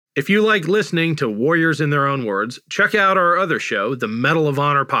If you like listening to Warriors in Their Own Words, check out our other show, the Medal of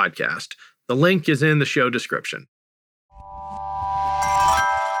Honor podcast. The link is in the show description.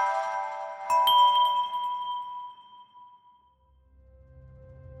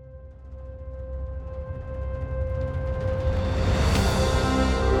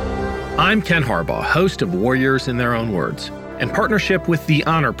 I'm Ken Harbaugh, host of Warriors in Their Own Words. In partnership with the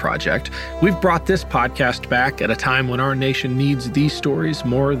Honor Project, we've brought this podcast back at a time when our nation needs these stories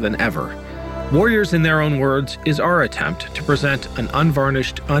more than ever. Warriors in Their Own Words is our attempt to present an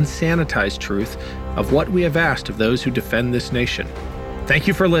unvarnished, unsanitized truth of what we have asked of those who defend this nation. Thank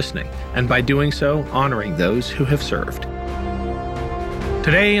you for listening, and by doing so, honoring those who have served.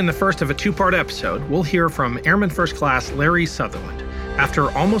 Today, in the first of a two-part episode, we'll hear from Airman First Class Larry Sutherland.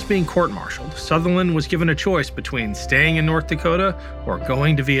 After almost being court-martialed, Sutherland was given a choice between staying in North Dakota or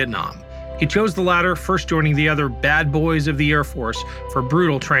going to Vietnam. He chose the latter, first joining the other bad boys of the Air Force for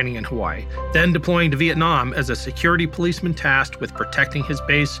brutal training in Hawaii, then deploying to Vietnam as a security policeman tasked with protecting his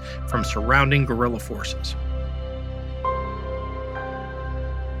base from surrounding guerrilla forces.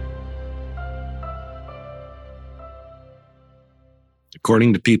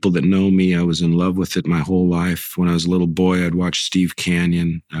 According to people that know me, I was in love with it my whole life. When I was a little boy, I'd watch Steve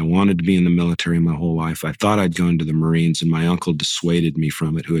Canyon. I wanted to be in the military my whole life. I thought I'd go into the Marines, and my uncle dissuaded me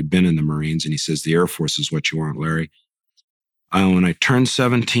from it, who had been in the Marines, and he says, the Air Force is what you want, Larry. When I turned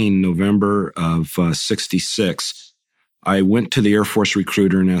 17, November of 66, I went to the Air Force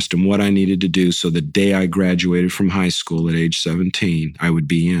recruiter and asked him what I needed to do so the day I graduated from high school at age 17, I would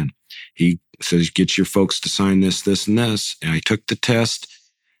be in. He says, get your folks to sign this, this, and this. And I took the test.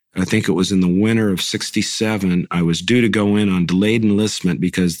 I think it was in the winter of 67. I was due to go in on delayed enlistment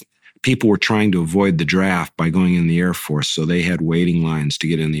because people were trying to avoid the draft by going in the Air Force. So they had waiting lines to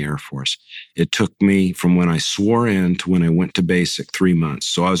get in the Air Force. It took me from when I swore in to when I went to basic 3 months.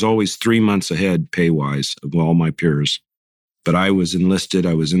 So I was always 3 months ahead pay-wise of all my peers. But I was enlisted.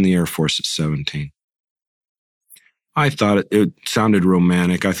 I was in the Air Force at 17. I thought it sounded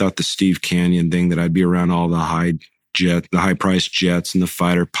romantic. I thought the Steve Canyon thing, that I'd be around all the high-priced jets and the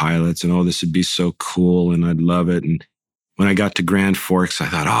fighter pilots, and this would be so cool, and I'd love it. And when I got to Grand Forks, I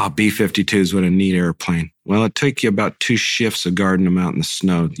thought, B-52s, what a neat airplane. Well, it took you about 2 shifts of guarding them out in the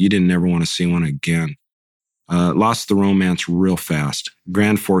snow. You didn't ever want to see one again. Lost the romance real fast.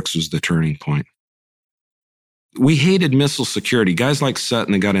 Grand Forks was the turning point. We hated missile security. Guys like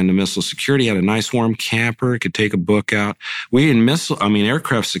Sutton that got into missile security had a nice warm camper, could take a book out.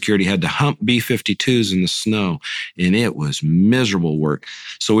 Aircraft security had to hump B-52s in the snow, and it was miserable work.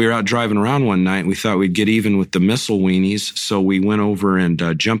 So we were out driving around one night, and we thought we'd get even with the missile weenies. So we went over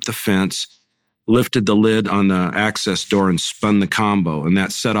and jumped the fence, lifted the lid on the access door, and spun the combo. And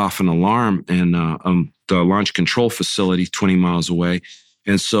that set off an alarm in the launch control facility 20 miles away.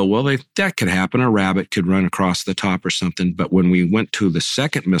 And so, that could happen. A rabbit could run across the top or something. But when we went to the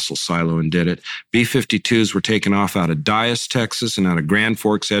second missile silo and did it, B-52s were taken off out of Dyess, Texas, and out of Grand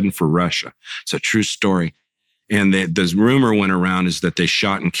Forks heading for Russia. It's a true story. And the rumor went around is that they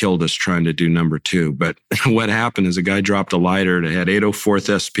shot and killed us trying to do number 2. But what happened is a guy dropped a lighter that had 804th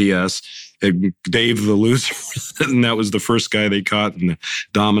SPS, Dave the Loser, and that was the first guy they caught, and the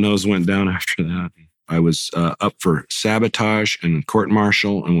dominoes went down after that. I was up for sabotage and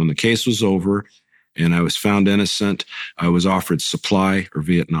court-martial, and when the case was over and I was found innocent, I was offered supply or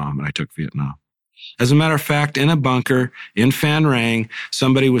Vietnam, and I took Vietnam. As a matter of fact, in a bunker in Phan Rang,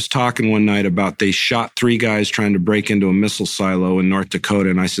 somebody was talking one night about they shot 3 guys trying to break into a missile silo in North Dakota,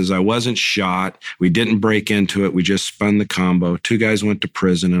 and I says, I wasn't shot. We didn't break into it. We just spun the combo. 2 guys went to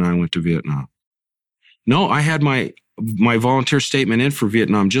prison, and I went to Vietnam. No, I had my volunteer statement in for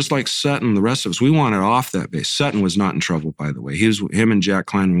Vietnam, just like Sutton, the rest of us. We wanted off that base. Sutton was not in trouble, by the way. Him and Jack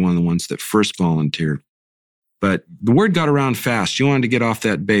Klein were one of the ones that first volunteered. But the word got around fast. You wanted to get off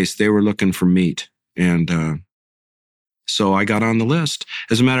that base. They were looking for meat. And so I got on the list.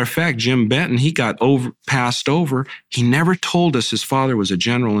 As a matter of fact, Jim Benton, he got passed over. He never told us his father was a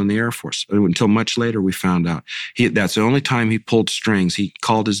general in the Air Force until much later we found out. That's the only time he pulled strings. He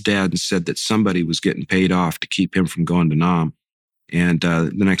called his dad and said that somebody was getting paid off to keep him from going to Nam. And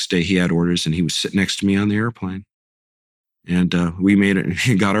the next day he had orders, and he was sitting next to me on the airplane. And we made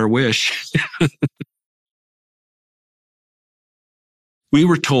it, got our wish. We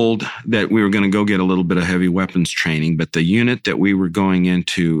were told that we were going to go get a little bit of heavy weapons training, but the unit that we were going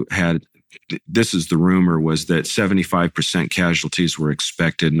into this is the rumor, was that 75% casualties were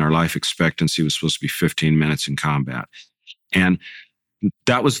expected, and our life expectancy was supposed to be 15 minutes in combat. And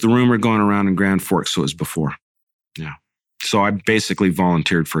that was the rumor going around in Grand Forks, so it was before. Yeah. So I basically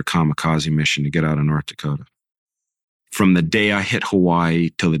volunteered for a kamikaze mission to get out of North Dakota. From the day I hit Hawaii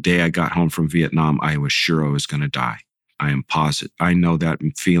till the day I got home from Vietnam, I was sure I was going to die. I am positive. I know that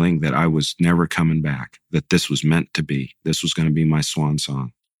feeling that I was never coming back, that this was meant to be. This was going to be my swan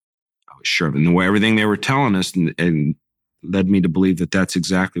song. I was sure of it. And the way everything they were telling us and led me to believe that that's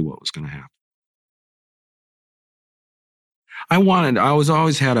exactly what was going to happen. I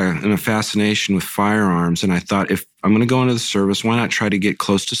always had a fascination with firearms. And I thought, if I'm going to go into the service, why not try to get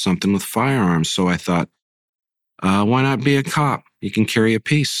close to something with firearms? So I thought, why not be a cop? You can carry a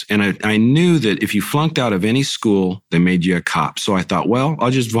piece. And I knew that if you flunked out of any school, they made you a cop. So I thought, well, I'll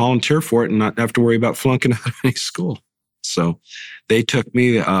just volunteer for it and not have to worry about flunking out of any school. So they took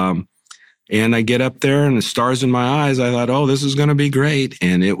me, and I get up there and the stars in my eyes. I thought, oh, this is going to be great.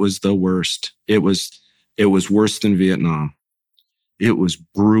 And it was the worst. It was worse than Vietnam. It was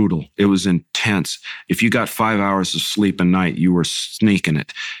brutal. It was intense. If you got 5 hours of sleep a night, you were sneaking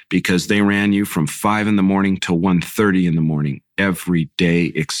it, because they ran you from 5 a.m. till 1:30 a.m. every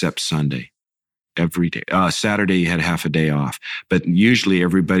day except Sunday. Every day. Saturday, you had half a day off. But usually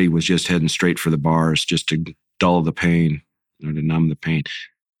everybody was just heading straight for the bars just to dull the pain or to numb the pain.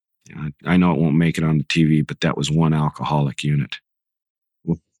 I know it won't make it on the TV, but that was one alcoholic unit.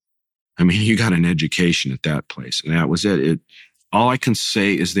 I mean, you got an education at that place, and that was it. All I can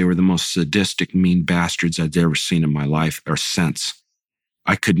say is they were the most sadistic, mean bastards I'd ever seen in my life or since.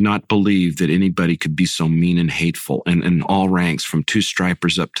 I could not believe that anybody could be so mean and hateful, and in all ranks, from 2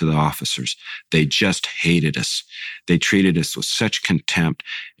 stripers up to the officers. They just hated us. They treated us with such contempt.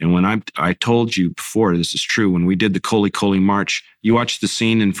 And when I told you before, this is true, when we did the Coley Coley March, you watched the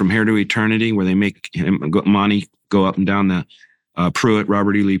scene in From Here to Eternity where they make Monty go up and down the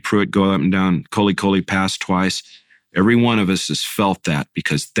Robert E. Lee Pruitt go up and down Coley Coley Pass twice. Every one of us has felt that,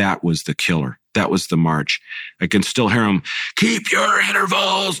 because that was the killer. That was the march. I can still hear them, keep your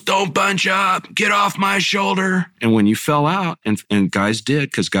intervals, don't bunch up, get off my shoulder. And when you fell out, and guys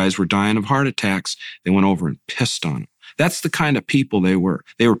did, because guys were dying of heart attacks, they went over and pissed on them. That's the kind of people they were.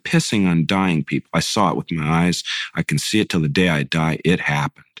 They were pissing on dying people. I saw it with my eyes. I can see it till the day I die. It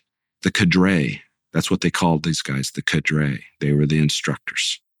happened. The cadre, that's what they called these guys, the cadre. They were the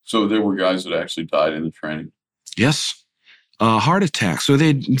instructors. So there were guys that actually died in the training? Yes. Heart attacks. So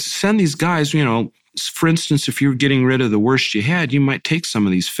they'd send these guys, for instance, if you were getting rid of the worst you had, you might take some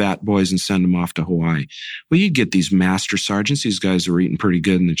of these fat boys and send them off to Hawaii. Well, you'd get these master sergeants. These guys were eating pretty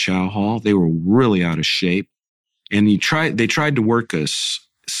good in the chow hall. They were really out of shape. And they tried to work us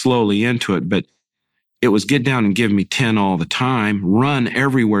slowly into it, but it was get down and give me 10 all the time, run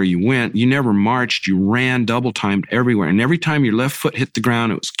everywhere you went. You never marched, you ran double-timed everywhere. And every time your left foot hit the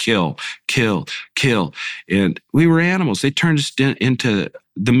ground, it was kill, kill, kill. And we were animals. They turned us into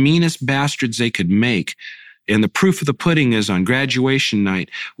the meanest bastards they could make. And the proof of the pudding is on graduation night,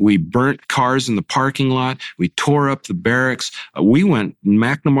 we burnt cars in the parking lot. We tore up the barracks.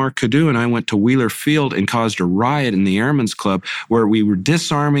 McNamara Cadu and I went to Wheeler Field and caused a riot in the Airmen's Club where we were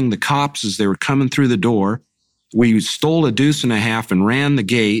disarming the cops as they were coming through the door. We stole a deuce and a half and ran the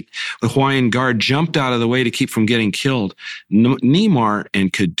gate. The Hawaiian Guard jumped out of the way to keep from getting killed. Neymar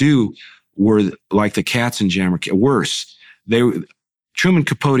and Cadu were like the cats in Jammer. Worse. Truman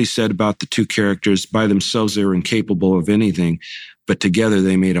Capote said about the 2 characters, by themselves they were incapable of anything, but together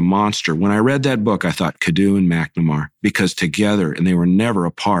they made a monster. When I read that book, I thought Cadu and McNamara, because together, and they were never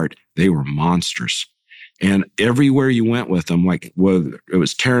apart, they were monsters. And everywhere you went with them, like whether it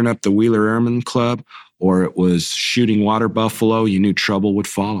was tearing up the Wheeler Airmen Club or it was shooting water buffalo, you knew trouble would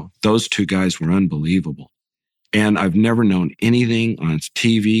follow. Those 2 guys were unbelievable. And I've never known anything on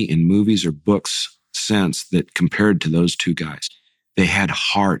TV, in movies or books since that compared to those 2 guys. They had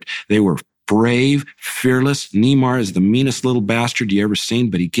heart. They were brave, fearless. Neymar is the meanest little bastard you ever seen,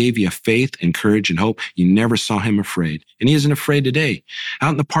 but he gave you faith and courage and hope. You never saw him afraid. And he isn't afraid today.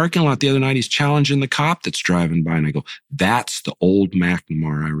 Out in the parking lot the other night, he's challenging the cop that's driving by. And I go, that's the old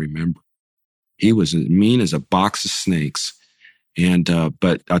McNamara I remember. He was as mean as a box of snakes. And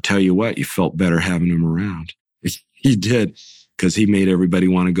but I'll tell you what, you felt better having him around. He did, because he made everybody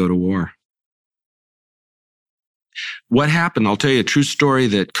want to go to war. What happened? I'll tell you a true story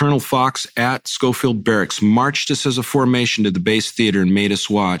that Colonel Fox at Schofield Barracks marched us as a formation to the base theater and made us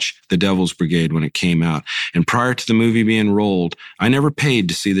watch The Devil's Brigade when it came out. And prior to the movie being rolled, I never paid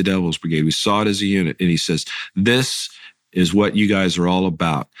to see The Devil's Brigade. We saw it as a unit. And he says, this is what you guys are all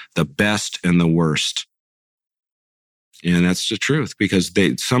about, the best and the worst. And that's the truth, because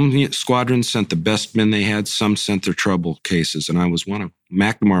some squadrons sent the best men they had, some sent their trouble cases, and I was one of them.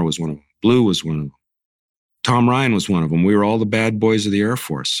 McNamara was one of them. Blue was one of them. Tom Ryan was one of them. We were all the bad boys of the Air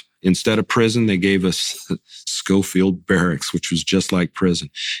Force. Instead of prison, they gave us Schofield Barracks, which was just like prison.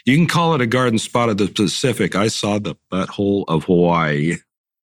 You can call it a garden spot of the Pacific. I saw the butthole of Hawaii.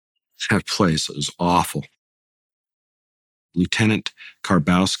 That place was awful. Lieutenant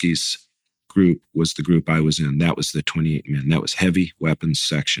Karbowski's group was the group I was in. That was the 28 men. That was heavy weapons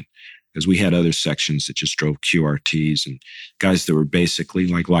section, because we had other sections that just drove QRTs and guys that were basically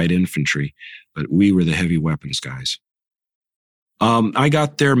like light infantry, but we were the heavy weapons guys. I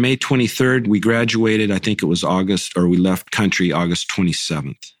got there May 23rd. We graduated, I think it was August, or we left country August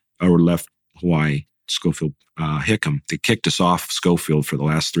 27th, or left Hawaii, Schofield, Hickam. They kicked us off Schofield for the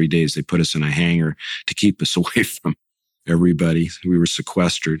last 3 days. They put us in a hangar to keep us away from everybody. We were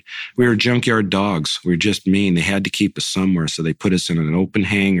sequestered. We were junkyard dogs. We were just mean. They had to keep us somewhere, so they put us in an open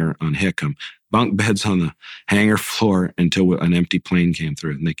hangar on Hickam, bunk beds on the hangar floor until an empty plane came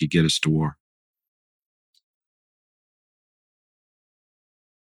through and they could get us to war.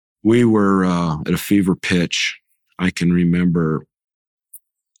 We were at a fever pitch. I can remember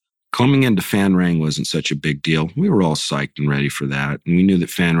coming into Phan Rang wasn't such a big deal. We were all psyched and ready for that. And we knew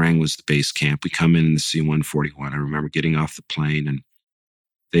that Phan Rang was the base camp. We come in the C-141. I remember getting off the plane and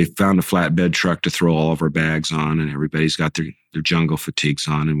they found a flatbed truck to throw all of our bags on, and everybody's got their jungle fatigues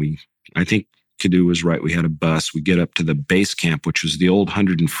on. And I think Kadu was right. We had a bus. We get up to the base camp, which was the old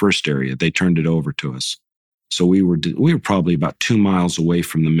 101st area. They turned it over to us. So we were probably about 2 miles away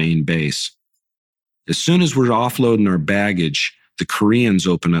from the main base. As soon as we're offloading our baggage, the Koreans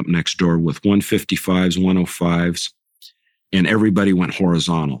open up next door with 155s, 105s, and everybody went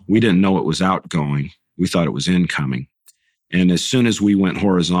horizontal. We didn't know it was outgoing. We thought it was incoming. And as soon as we went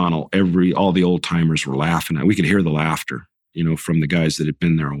horizontal, all the old timers were laughing. We could hear the laughter, from the guys that had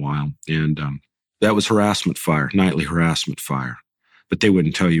been there a while. And that was harassment fire, nightly harassment fire. But they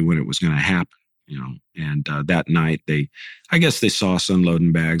wouldn't tell you when it was going to happen. And that night I guess they saw us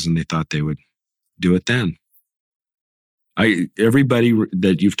unloading bags and they thought they would do it then. Everybody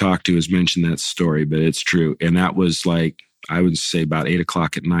that you've talked to has mentioned that story, but it's true. And that was like, I would say about 8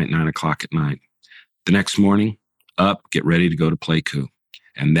 o'clock at night, 9 o'clock at night. The next morning, up, get ready to go to Pleiku.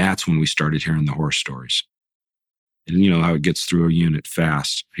 And that's when we started hearing the horror stories. And you know how it gets through a unit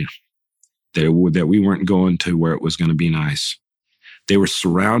fast, that we weren't going to where it was going to be nice. They were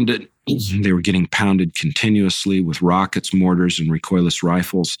surrounded. They were getting pounded continuously with rockets, mortars, and recoilless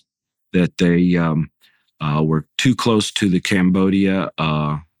rifles, that they were too close to the Cambodia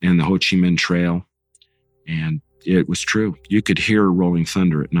and the Ho Chi Minh Trail. And it was true. You could hear rolling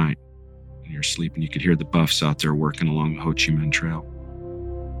thunder at night. When you're sleeping, you could hear the buffs out there working along the Ho Chi Minh Trail.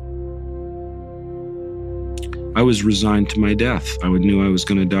 I was resigned to my death. I knew I was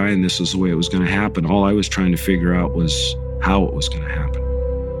going to die, and this was the way it was going to happen. All I was trying to figure out was how it was going to happen.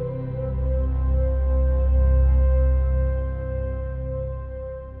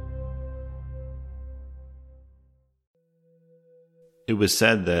 It was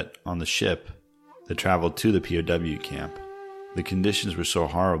said that on the ship that traveled to the POW camp, the conditions were so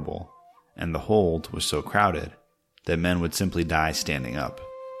horrible and the hold was so crowded that men would simply die standing up.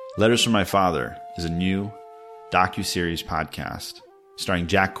 Letters from My Father is a new docuseries podcast starring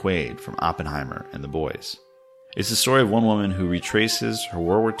Jack Quaid from Oppenheimer and The Boys. It's the story of one woman who retraces her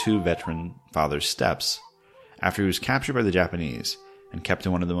World War II veteran father's steps after he was captured by the Japanese and kept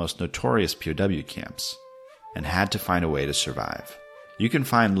in one of the most notorious POW camps and had to find a way to survive. You can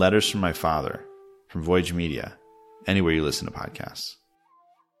find Letters from My Father from Voyage Media anywhere you listen to podcasts.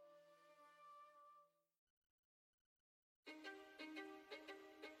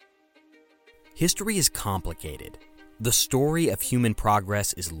 History is complicated. The story of human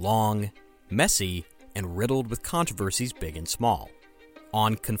progress is long, messy, and riddled with controversies big and small.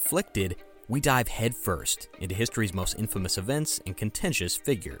 On Conflicted, we dive headfirst into history's most infamous events and contentious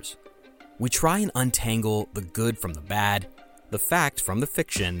figures. We try and untangle the good from the bad, the fact from the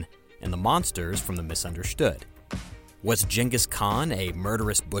fiction, and the monsters from the misunderstood. Was Genghis Khan a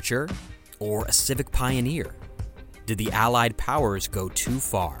murderous butcher or a civic pioneer? Did the Allied powers go too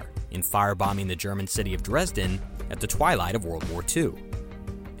far in firebombing the German city of Dresden at the twilight of World War II?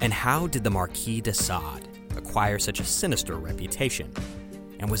 And how did the Marquis de Sade acquire such a sinister reputation?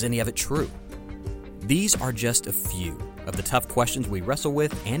 And was any of it true? These are just a few of the tough questions we wrestle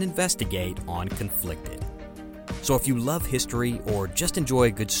with and investigate on Conflicted. So if you love history or just enjoy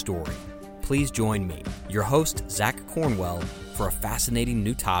a good story, please join me, your host, Zach Cornwell, for a fascinating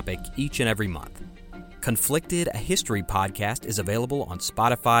new topic each and every month. Conflicted, a history podcast, is available on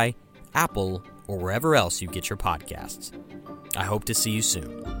Spotify, Apple, or wherever else you get your podcasts. I hope to see you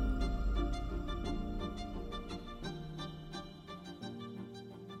soon.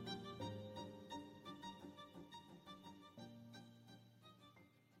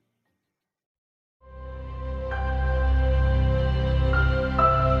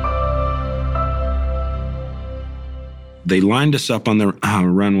 they lined us up on the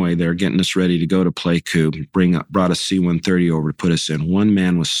runway there, getting us ready to go to Pleiku, brought a C-130 over to put us in. One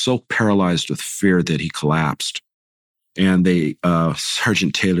man was so paralyzed with fear that he collapsed. And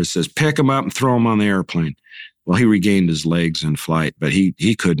Sergeant Taylor says, pick him up and throw him on the airplane. Well, he regained his legs in flight, but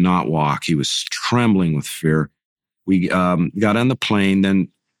he could not walk. He was trembling with fear. We got on the plane. Then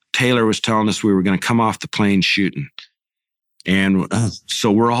Taylor was telling us we were going to come off the plane shooting. And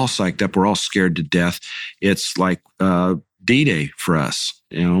so we're all psyched up. We're all scared to death. It's like D-Day for us.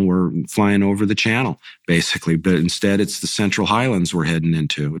 We're flying over the channel, basically. But instead, it's the Central Highlands we're heading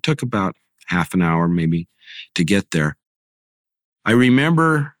into. It took about half an hour maybe to get there. I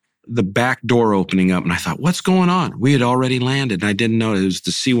remember the back door opening up, and I thought, what's going on? We had already landed, and I didn't know. It was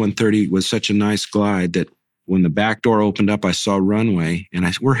the C-130 was such a nice glide that when the back door opened up, I saw runway, and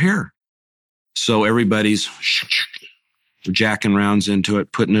I said, we're here. So everybody's jacking rounds into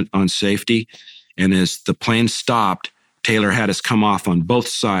it, putting it on safety. And as the plane stopped, Taylor had us come off on both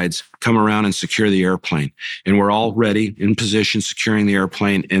sides, come around and secure the airplane. And we're all ready, in position, securing the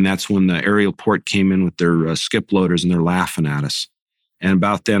airplane. And that's when the aerial port came in with their skip loaders, and they're laughing at us. And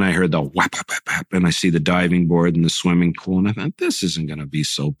about then I heard the whap, whap, whap, whap, and I see the diving board and the swimming pool. And I thought, this isn't going to be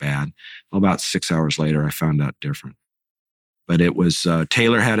so bad. Well, about 6 hours later, I found out different. But it was,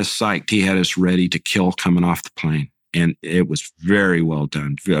 Taylor had us psyched. He had us ready to kill coming off the plane. And it was very well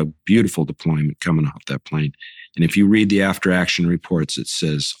done. A beautiful deployment coming off that plane. And if you read the after-action reports, it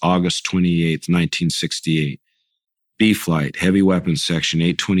says August 28th, 1968, B Flight, Heavy Weapons Section,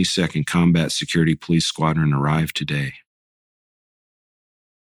 822nd Combat Security Police Squadron arrived today.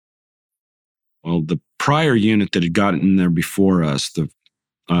 Well, the prior unit that had gotten there before us, the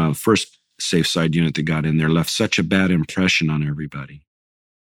first Safe Side unit that got in there, left such a bad impression on everybody.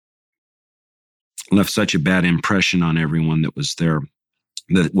 Left such a bad impression on everyone that was there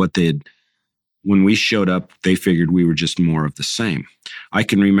that when we showed up, they figured we were just more of the same. I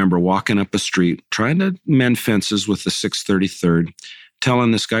can remember walking up a street, trying to mend fences with the 633rd,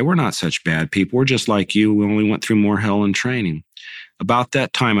 telling this guy, we're not such bad people. We're just like you. We only went through more hell in training. About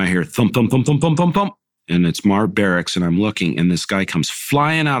that time, I hear thump, thump, thump, thump, thump, thump, thump. And it's Mar Barracks, and I'm looking, and this guy comes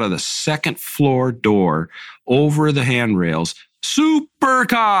flying out of the second floor door over the handrails. Super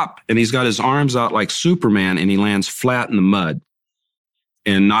cop! And he's got his arms out like Superman, and he lands flat in the mud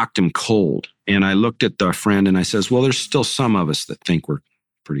and knocked him cold. And I looked at the friend and I says, well, there's still some of us that think we're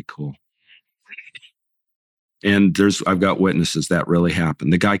pretty cool. And I've got witnesses that really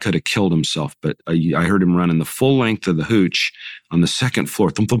happened. The guy could have killed himself, but I heard him running the full length of the hooch on the second floor.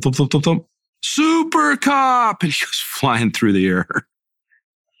 Thump, thump, thump, thump, thump, thump. Super cop! And he was flying through the air.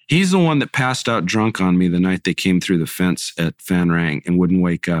 He's the one that passed out drunk on me the night they came through the fence at Phan Rang and wouldn't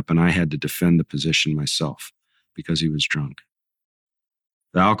wake up, and I had to defend the position myself because he was drunk.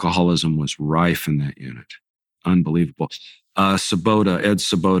 The alcoholism was rife in that unit. Unbelievable. Ed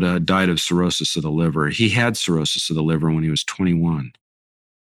Sabota died of cirrhosis of the liver. He had cirrhosis of the liver when he was 21.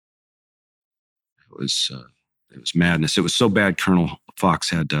 It was madness. It was so bad, Colonel Fox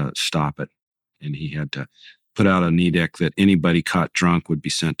had to stop it, and he had to put out an edict that anybody caught drunk would be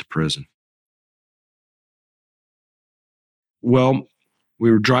sent to prison. Well, we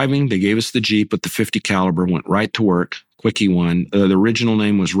were driving. They gave us the Jeep with the .50 caliber, went right to work. Quickie 1. The original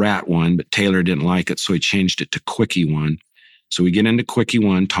name was Rat 1, but Taylor didn't like it, so he changed it to Quickie 1. So we get into Quickie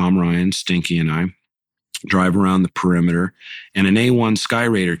 1, Tom Ryan, Stinky, and I drive around the perimeter, and an A1 Sky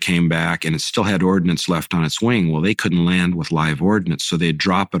Raider came back, and it still had ordnance left on its wing. Well, they couldn't land with live ordnance, so they'd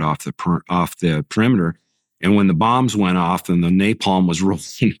drop it off the perimeter. And when the bombs went off and the napalm was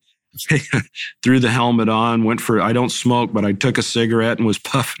rolling, threw the helmet on, I don't smoke, but I took a cigarette and was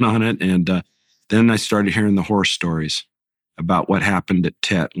puffing on it. And then I started hearing the horror stories about what happened at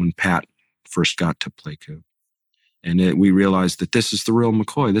Tet when Pat first got to Pleiku. And we realized that this is the real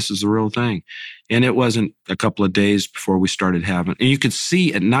McCoy. This is the real thing. And it wasn't a couple of days before we started having, and you could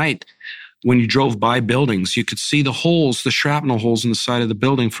see at night when you drove by buildings, you could see the holes, the shrapnel holes in the side of the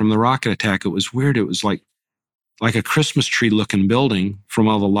building from the rocket attack. It was weird. It was like a Christmas tree looking building from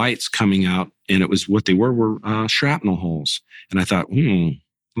all the lights coming out. And it was what they were shrapnel holes. And I thought,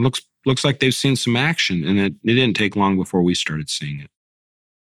 looks like they've seen some action. And it didn't take long before we started seeing it.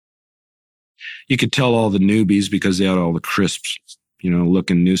 You could tell all the newbies because they had all the crisps,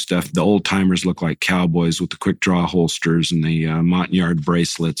 looking new stuff. The old timers look like cowboys with the quick draw holsters and the Montagnard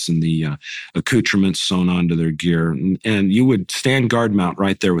bracelets and the accoutrements sewn onto their gear. And you would stand guard mount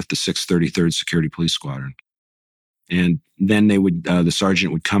right there with the 633rd Security Police Squadron. And then the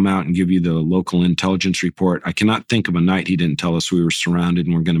sergeant would come out and give you the local intelligence report. I cannot think of a night he didn't tell us we were surrounded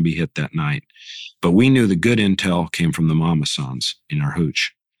and we're going to be hit that night. But we knew the good intel came from the Mamasans in our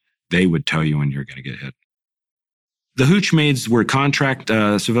hooch. They would tell you when you're going to get hit. The hooch maids were contract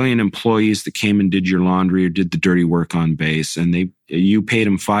civilian employees that came and did your laundry or did the dirty work on base, and you paid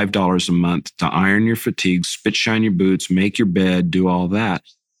them $5 a month to iron your fatigues, spit shine your boots, make your bed, do all that.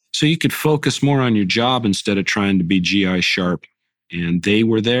 So you could focus more on your job instead of trying to be GI sharp. And they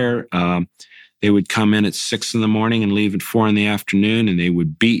were there. They would come in at 6 in the morning and leave at 4 in the afternoon, and they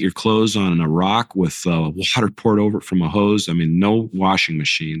would beat your clothes on a rock with water poured over it from a hose. I mean, no washing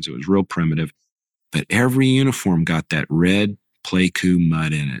machines. It was real primitive. But every uniform got that red Playku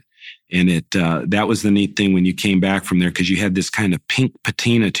mud in it. And that was the neat thing when you came back from there, because you had this kind of pink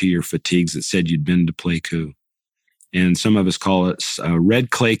patina to your fatigues that said you'd been to Playku. And some of us call it red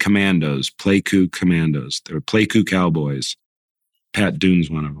clay commandos, Playku commandos. They're Playku cowboys. Pat Doone's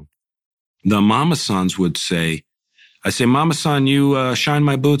one of them. The mama-sans would say, I say, Mama-san, you shine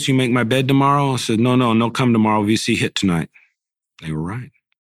my boots, you make my bed tomorrow? I said, no come tomorrow, VC hit tonight. They were right.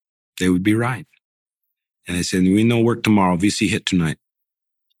 They would be right. And they said, we no work tomorrow, VC hit tonight.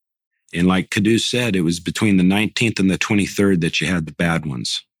 And like Caduce said, it was between the 19th and the 23rd that you had the bad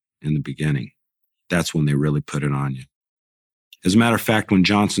ones in the beginning. That's when they really put it on you. As a matter of fact, when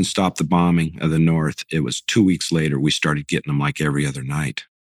Johnson stopped the bombing of the North, it was 2 weeks later, we started getting them like every other night.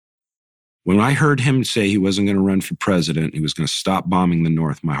 When I heard him say he wasn't going to run for president, he was going to stop bombing the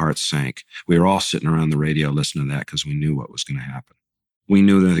North, my heart sank. We were all sitting around the radio listening to that because we knew what was going to happen. We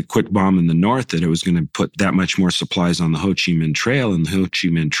knew that a quick bomb in the North, that it was going to put that much more supplies on the Ho Chi Minh Trail, and the Ho Chi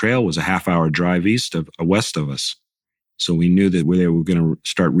Minh Trail was a half-hour drive west of us. So we knew that they were going to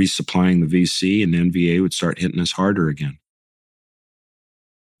start resupplying the VC, and the NVA would start hitting us harder again.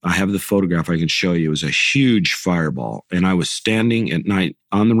 I have the photograph I can show you. It was a huge fireball, and I was standing at night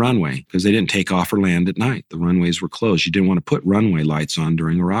on the runway because they didn't take off or land at night. The runways were closed. You didn't want to put runway lights on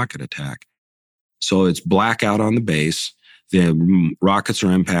during a rocket attack. So it's black out on the base. The rockets are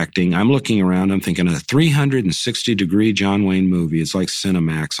impacting. I'm looking around. I'm thinking a 360-degree John Wayne movie. It's like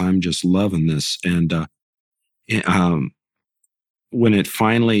Cinemax. I'm just loving this. And when it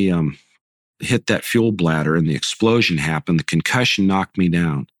finally hit that fuel bladder and the explosion happened, the concussion knocked me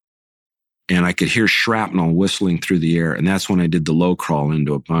down. And I could hear shrapnel whistling through the air. And that's when I did the low crawl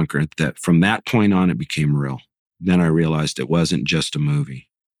into a bunker. From that point on, it became real. Then I realized it wasn't just a movie.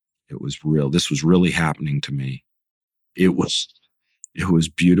 It was real. This was really happening to me. It was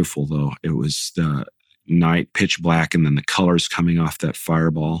beautiful, though. It was the night, pitch black, and then the colors coming off that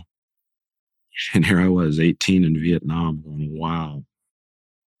fireball. And here I was, 18 in Vietnam, going, wow.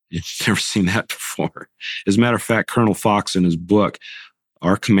 You've never seen that before. As a matter of fact, Colonel Fox, in his book,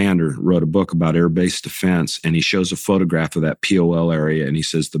 our commander wrote a book about air base defense, and he shows a photograph of that POL area, and he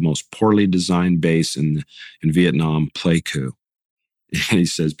says the most poorly designed base in Vietnam, Pleiku. And he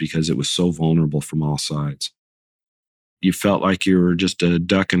says because it was so vulnerable from all sides. You felt like you were just a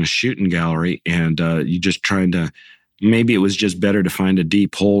duck in a shooting gallery, and you just trying to, maybe it was just better to find a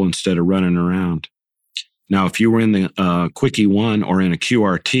deep hole instead of running around. Now, if you were in the Quickie 1 or in a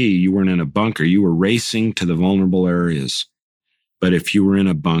QRT, you weren't in a bunker. You were racing to the vulnerable areas. But if you were in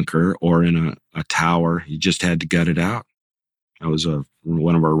a bunker or in a tower, you just had to gut it out. That was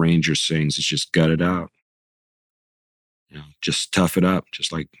one of our Ranger sayings, is just gut it out. You know, just tough it up,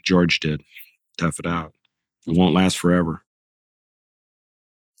 just like George did. Tough it out. It won't last forever.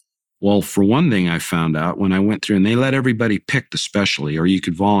 Well, for one thing I found out when I went through, and they let everybody pick the specialty, or you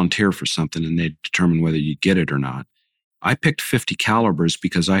could volunteer for something and they'd determine whether you get it or not. I picked 50 calibers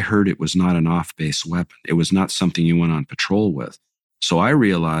because I heard it was not an off-base weapon. It was not something you went on patrol with. So I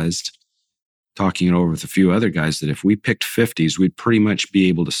realized, talking it over with a few other guys, that if we picked 50s, we'd pretty much be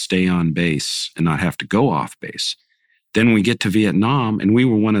able to stay on base and not have to go off base. Then we get to Vietnam, and we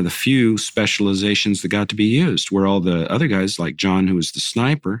were one of the few specializations that got to be used, where all the other guys, like John, who was the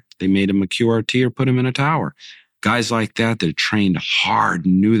sniper, they made him a QRT or put him in a tower. Guys like that trained hard,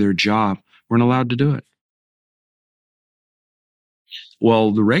 knew their job, weren't allowed to do it.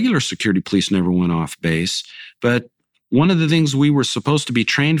 Well, the regular security police never went off base, but one of the things we were supposed to be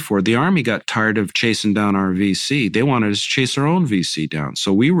trained for, the Army got tired of chasing down our VC. They wanted us to chase our own VC down.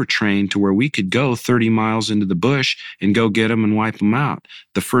 So we were trained to where we could go 30 miles into the bush and go get them and wipe them out.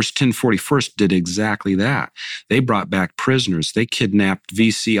 The 1st 1041st did exactly that. They brought back prisoners. They kidnapped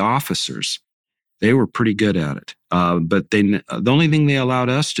VC officers. They were pretty good at it. But the only thing they allowed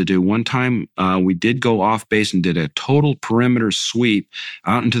us to do, one time we did go off base and did a total perimeter sweep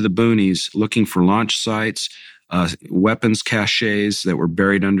out into the boonies looking for launch sites, weapons caches that were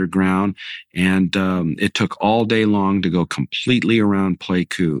buried underground. And it took all day long to go completely around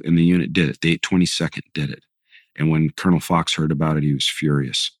Pleiku, and the unit did it. The 822nd did it. And when Colonel Fox heard about it, he was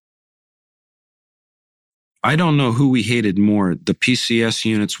furious. I don't know who we hated more, the PCS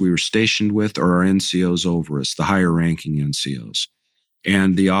units we were stationed with or our NCOs over us, the higher ranking NCOs.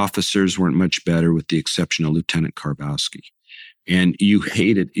 And the officers weren't much better with the exception of Lieutenant Karbowski. And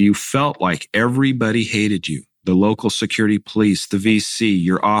you felt like everybody hated you. The local security police, the VC,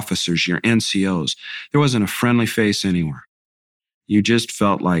 your officers, your NCOs. There wasn't a friendly face anywhere. You just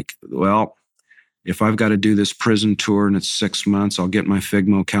felt like, well, if I've got to do this prison tour and it's 6 months, I'll get my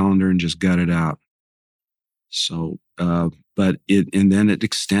Figmo calendar and just gut it out. So, and then it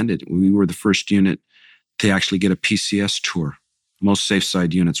extended. We were the first unit to actually get a PCS tour. Most safe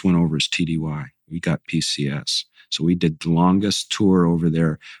side units went over as TDY. We got PCS. So we did the longest tour over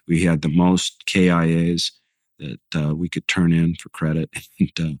there. We had the most KIAs that we could turn in for credit.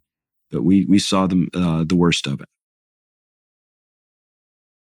 But we saw the worst of it.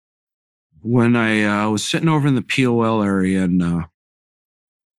 When I was sitting over in the POL area and I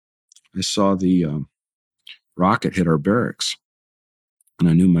saw the rocket hit our barracks, and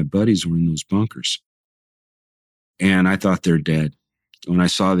I knew my buddies were in those bunkers. And I thought they're dead. When I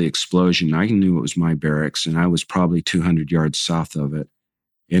saw the explosion, I knew it was my barracks, and I was probably 200 yards south of it.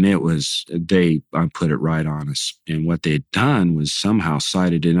 And I put it right on us. And what they had done was somehow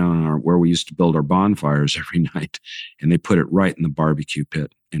sighted it on where we used to build our bonfires every night. And they put it right in the barbecue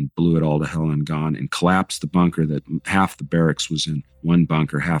pit and blew it all to hell and gone and collapsed the bunker that half the barracks was in one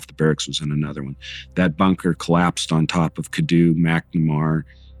bunker, half the barracks was in another one. That bunker collapsed on top of Cadu, McNamara,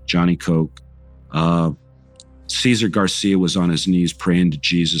 Johnny Coke. Cesar Garcia was on his knees praying to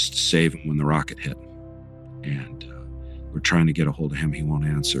Jesus to save him when the rocket hit. And we're trying to get a hold of him. He won't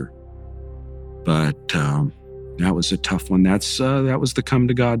answer. But that was a tough one. That was the come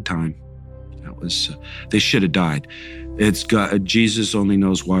to God time. They should have died. Jesus only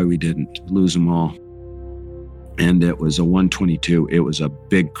knows why we didn't lose them all. And it was a 122. It was a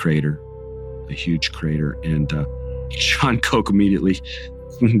big crater, a huge crater. And John Coke immediately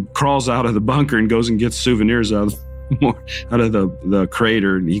crawls out of the bunker and goes and gets souvenirs out of the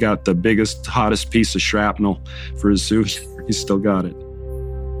crater. And he got the biggest, hottest piece of shrapnel for his souvenir. He's still got it.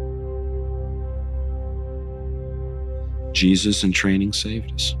 Jesus in training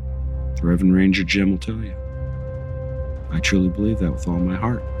saved us. Reverend Ranger Jim will tell you. I truly believe that with all my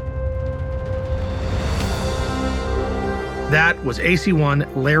heart. That was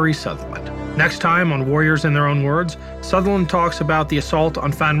AC-1 Larry Sutherland. Next time on Warriors in Their Own Words, Sutherland talks about the assault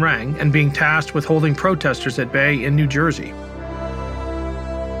on Phan Rang and being tasked with holding protesters at bay in New Jersey.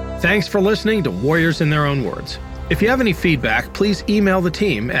 Thanks for listening to Warriors in Their Own Words. If you have any feedback, please email the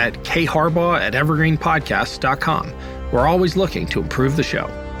team at kharbaugh@evergreenpodcasts.com. We're always looking to improve the show.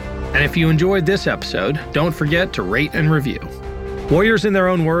 And if you enjoyed this episode, don't forget to rate and review. Warriors in Their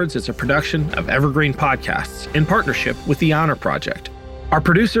Own Words is a production of Evergreen Podcasts in partnership with the Honor Project. Our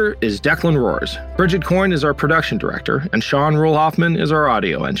producer is Declan Roars. Bridget Coyne is our production director, and Sean Rule-Hoffman is our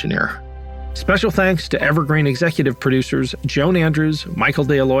audio engineer. Special thanks to Evergreen executive producers Joan Andrews, Michael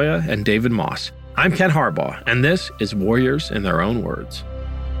DeAloia, and David Moss. I'm Ken Harbaugh, and this is Warriors in Their Own Words.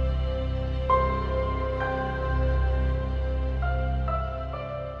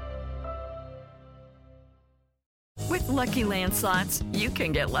 With Lucky Land Slots, you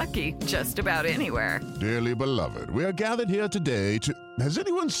can get lucky just about anywhere. Dearly beloved, we are gathered here today to... Has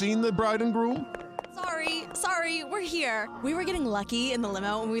anyone seen the bride and groom? Sorry, we're here. We were getting lucky in the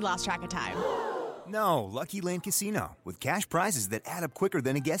limo and we lost track of time. No, Lucky Land Casino, with cash prizes that add up quicker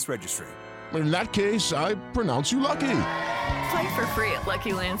than a guest registry. In that case, I pronounce you lucky. Play for free at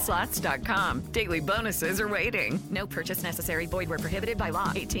LuckyLandSlots.com. Daily bonuses are waiting. No purchase necessary. Void where prohibited by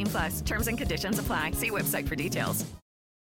law. 18+. Terms and conditions apply. See website for details.